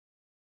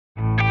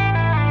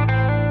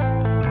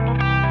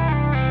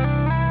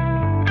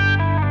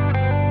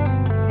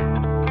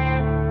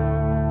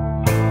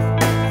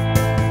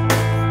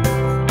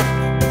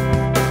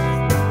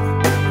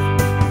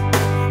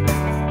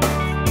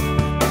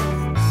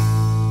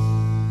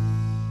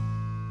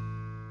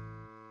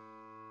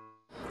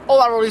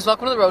Hola, Roadies.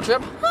 Welcome to the road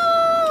trip.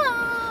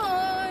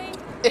 Hi.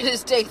 It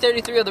is day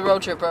 33 of the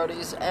road trip,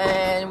 Roadies,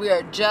 and we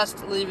are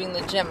just leaving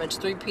the gym. It's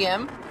 3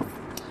 p.m.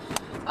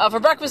 For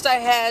breakfast, I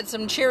had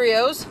some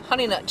Cheerios,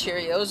 Honey Nut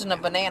Cheerios, and a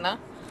banana.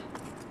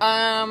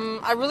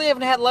 I really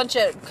haven't had lunch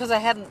yet because I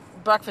had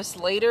breakfast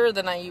later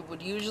than I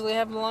would usually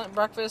have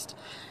breakfast.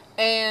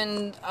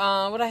 And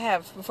what did I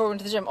have before we went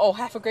to the gym? Oh,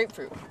 half a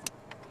grapefruit.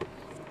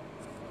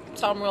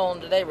 That's how I'm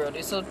rolling today,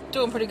 Roadies. So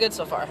doing pretty good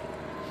so far.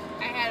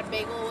 I had a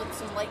bagel with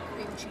some light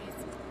cream cheese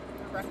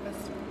for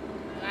breakfast.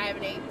 And I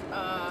haven't ate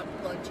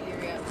lunch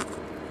either yet.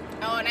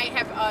 Oh, and I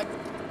have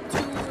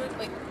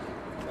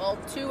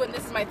two, and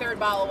this is my third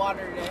bottle of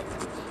water today.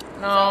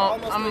 No, so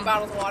almost 3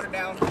 bottles of water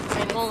down.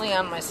 I'm only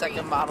on my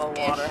second bottle of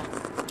water.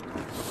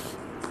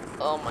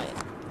 Oh, my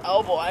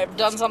elbow. I've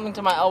done something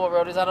to my elbow,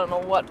 Roadies. I don't know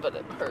what, but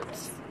it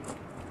hurts.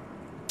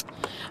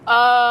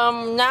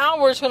 Now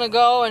we're just going to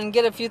go and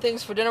get a few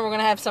things for dinner. We're going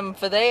to have some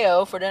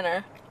fideo for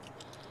dinner.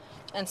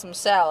 And some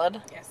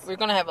salad. Yes. We were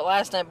going to have it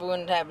last night, but we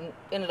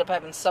ended up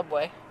having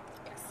Subway.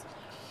 Yes.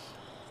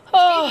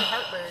 Oh.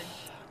 Heartburn.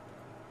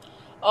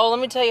 Oh, let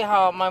me tell you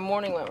how my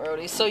morning went,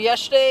 Roadies. So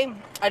yesterday,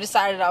 I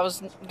decided I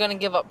was going to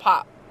give up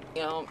pop,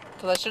 because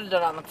I should have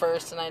done it on the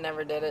 1st, and I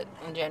never did it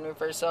on January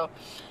 1st. So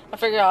I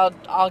figured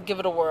I'll give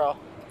it a whirl.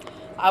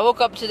 I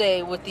woke up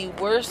today with the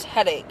worst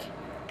headache.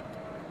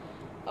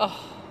 Oh,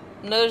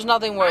 no, there's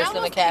nothing worse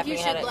than a caffeine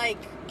headache.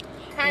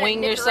 Kind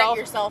Wing of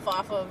yourself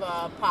off of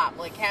pop.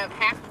 Like, have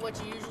half of what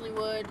you usually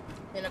would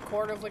and a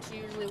quarter of what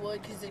you usually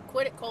would. Because to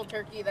quit it cold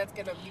turkey, that's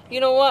going to be...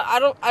 You know what?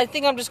 I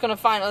think I'm just going to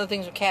find other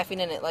things with caffeine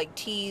in it. Like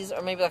teas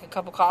or maybe like a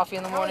cup of coffee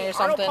in the morning or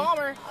something. Arnold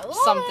Palmer. I love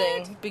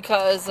something. it.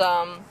 Because,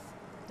 The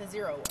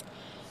zero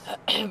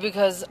one.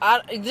 because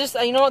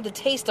you know what? The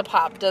taste of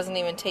pop doesn't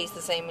even taste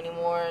the same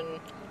anymore.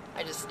 And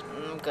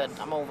I'm good.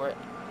 I'm over it.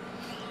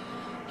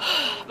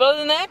 But other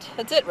than that,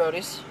 that's it,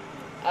 Roadies.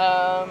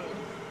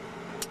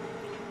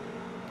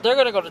 They're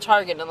going to go to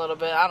Target in a little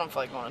bit. I don't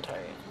feel like going to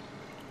Target.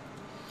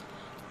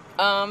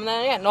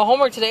 Then, yeah, no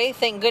homework today,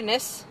 thank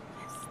goodness.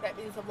 Yes, that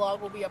means the vlog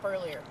will be up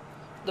earlier.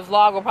 The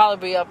vlog will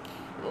probably be up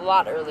a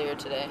lot earlier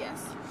today.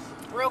 Yes.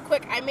 Real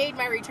quick, I made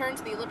my return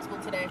to the elliptical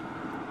today.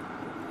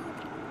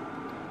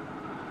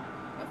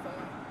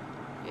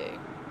 Yay.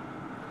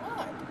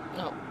 What?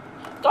 No.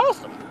 It's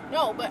awesome.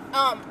 No, but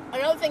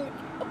another thing,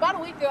 about a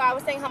week ago, I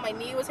was saying how my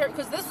knee was hurt,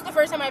 because this was the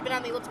first time I've been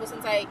on the elliptical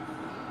since I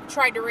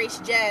tried to race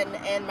Jen,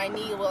 and my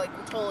knee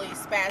totally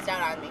spazzed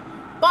out on me.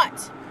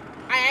 But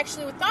I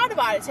actually thought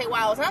about it today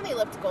while I was on the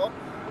elliptical,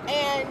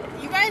 and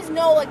you guys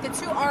know the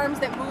two arms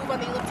that move on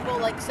the elliptical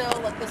like this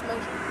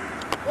motion.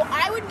 Well,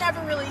 I would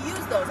never really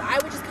use those. I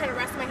would just kind of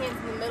rest my hands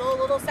in the middle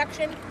little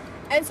section.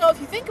 And so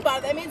if you think about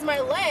it, that means my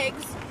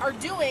legs are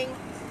doing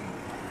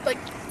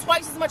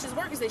twice as much as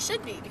work as they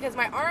should be, because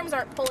my arms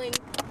aren't pulling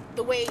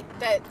the weight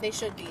that they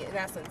should be in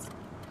essence.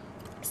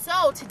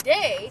 So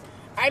today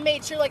I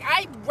made sure,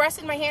 I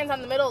rested my hands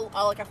on the middle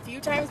a few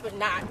times, but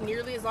not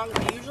nearly as long as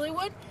I usually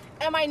would.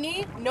 And my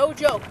knee, no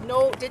joke,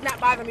 did not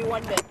bother me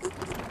one bit.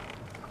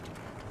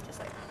 Just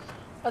like that.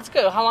 That's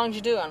good. How long did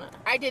you do on it?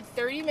 I did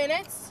 30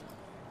 minutes,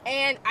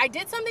 and I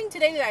did something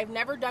today that I've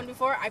never done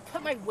before. I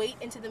put my weight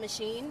into the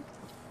machine,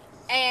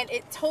 and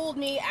it told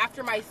me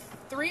after my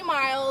 3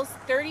 miles,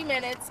 30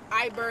 minutes,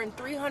 I burned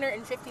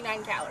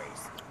 359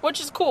 calories. Which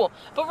is cool.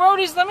 But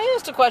Roadies, let me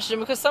ask a question,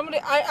 because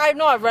I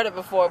know I've read it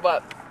before,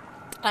 but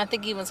I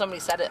think even somebody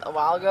said it a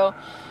while ago.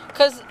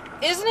 Because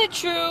isn't it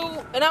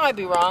true, and I might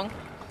be wrong,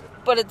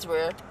 but it's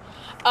rare.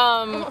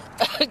 But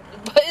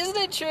isn't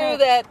it true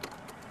that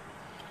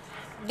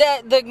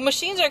the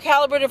machines are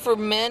calibrated for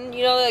men?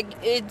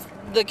 It's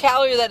the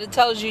calorie that it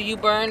tells you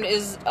burn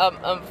is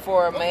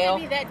for a male.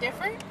 Maybe that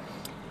different?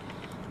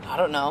 I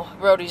don't know.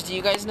 Roadies, do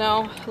you guys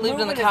know? Leave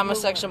it in the comment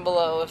section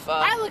below if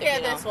I look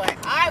at it this way.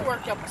 I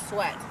worked up a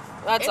sweat.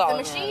 That's all.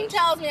 If the machine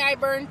tells me I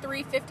burned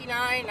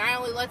 359, I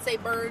only, let's say,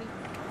 burned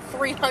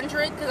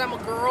 300 because I'm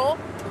a girl,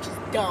 which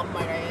is dumb,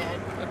 might I add.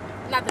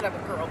 Not that I'm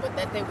a girl, but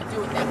that they would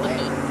do it that way.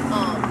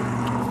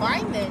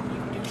 Fine then,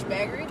 you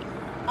douchebaggery.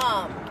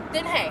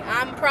 Then hey,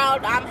 I'm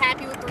proud, I'm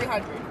happy with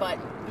 300, but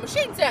the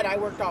machine said I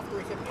worked off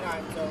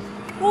 359, so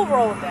we'll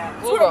roll with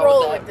that. We'll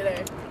roll with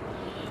today.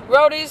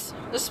 Roadies,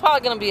 this is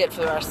probably going to be it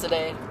for the rest of the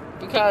day,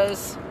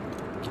 because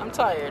I'm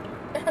tired.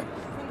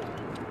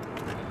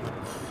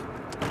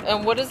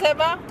 And what is that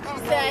about?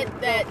 She said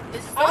that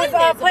this I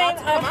was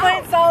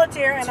playing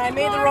solitaire and I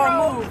made the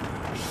wrong move.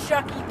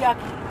 Shucky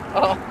ducky.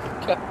 Oh,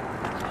 okay.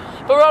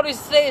 But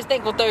Roadies, today is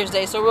Thankful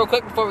Thursday, so real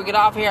quick before we get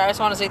off here, I just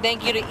want to say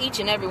thank you to each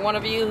and every one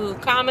of you who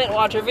comment,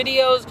 watch our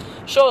videos,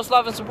 show us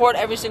love and support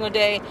every single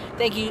day.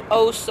 Thank you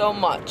oh so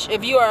much.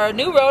 If you are a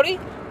new roadie,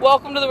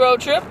 welcome to the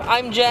road trip.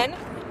 I'm Jen.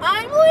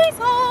 I'm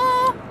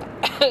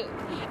Lisa.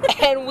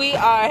 And we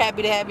are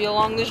happy to have you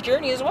along this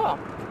journey as well.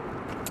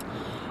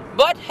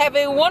 But have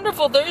a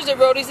wonderful Thursday,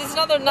 Roadies. It's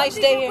another nice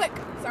day here. Quick.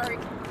 Sorry.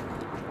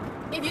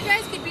 If you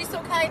guys could be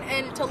so kind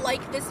and to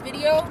like this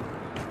video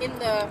in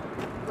the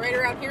right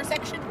around here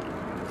section,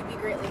 we'd be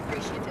greatly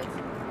appreciative.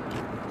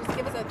 Just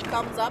give us a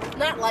thumbs up.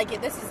 Not like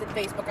it. This isn't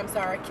Facebook. I'm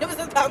sorry. Give us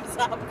a thumbs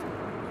up.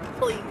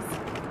 Please.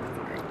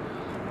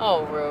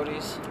 Oh,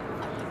 Roadies.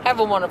 Have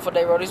a wonderful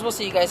day, Roadies. We'll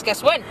see you guys.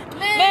 Guess when?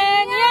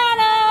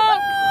 Manana!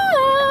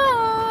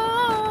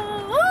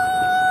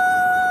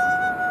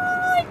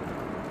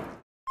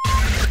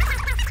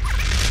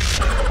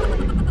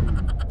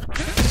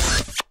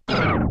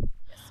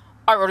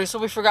 Alright, Roadies, so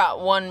we forgot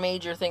one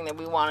major thing that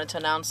we wanted to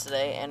announce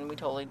today, and we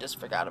totally just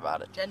forgot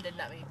about it. Jen did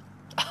not me.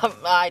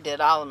 I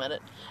did, I'll admit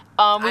it.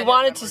 We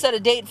wanted to set a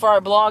date for our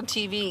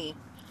BlogTv.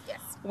 Yes.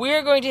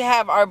 We're going to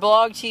have our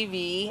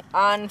BlogTV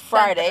on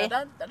Friday, Dun,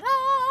 dun, dun,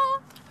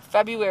 dun.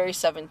 February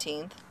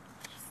 17th,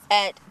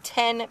 at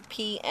 10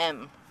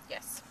 p.m.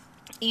 Yes.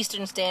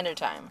 Eastern Standard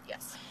Time.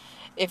 Yes.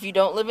 If you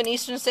don't live in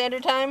Eastern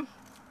Standard Time,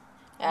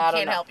 I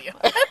don't Can't know. help you.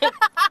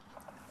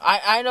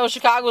 I know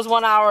Chicago's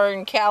 1 hour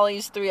and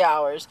Cali's 3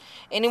 hours.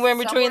 Anywhere in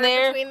between Somewhere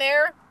there. in between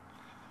there.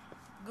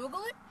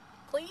 Google it,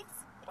 please.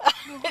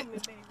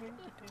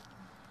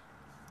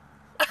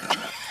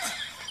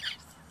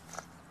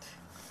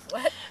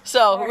 What?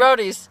 So,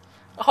 Roadies,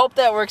 I hope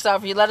that works out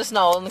for you. Let us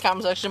know in the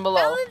comment section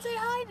below. Ellen, say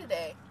hi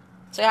today.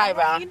 Say hi, I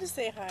Val. need to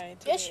say hi.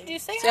 Yes, you do.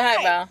 Say Say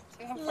hi, Val.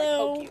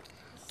 Hello.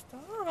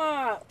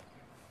 Stop.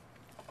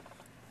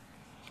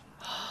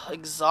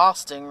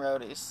 Exhausting,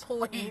 Roadies.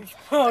 Please.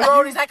 Oh,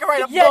 Roadies, I can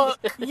write a you, book.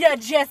 you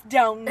just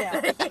don't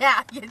know.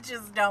 Yeah, you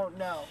just don't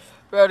know.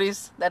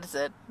 Roadies, that's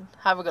it.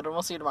 Have a good one.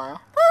 We'll see you tomorrow.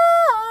 Bye.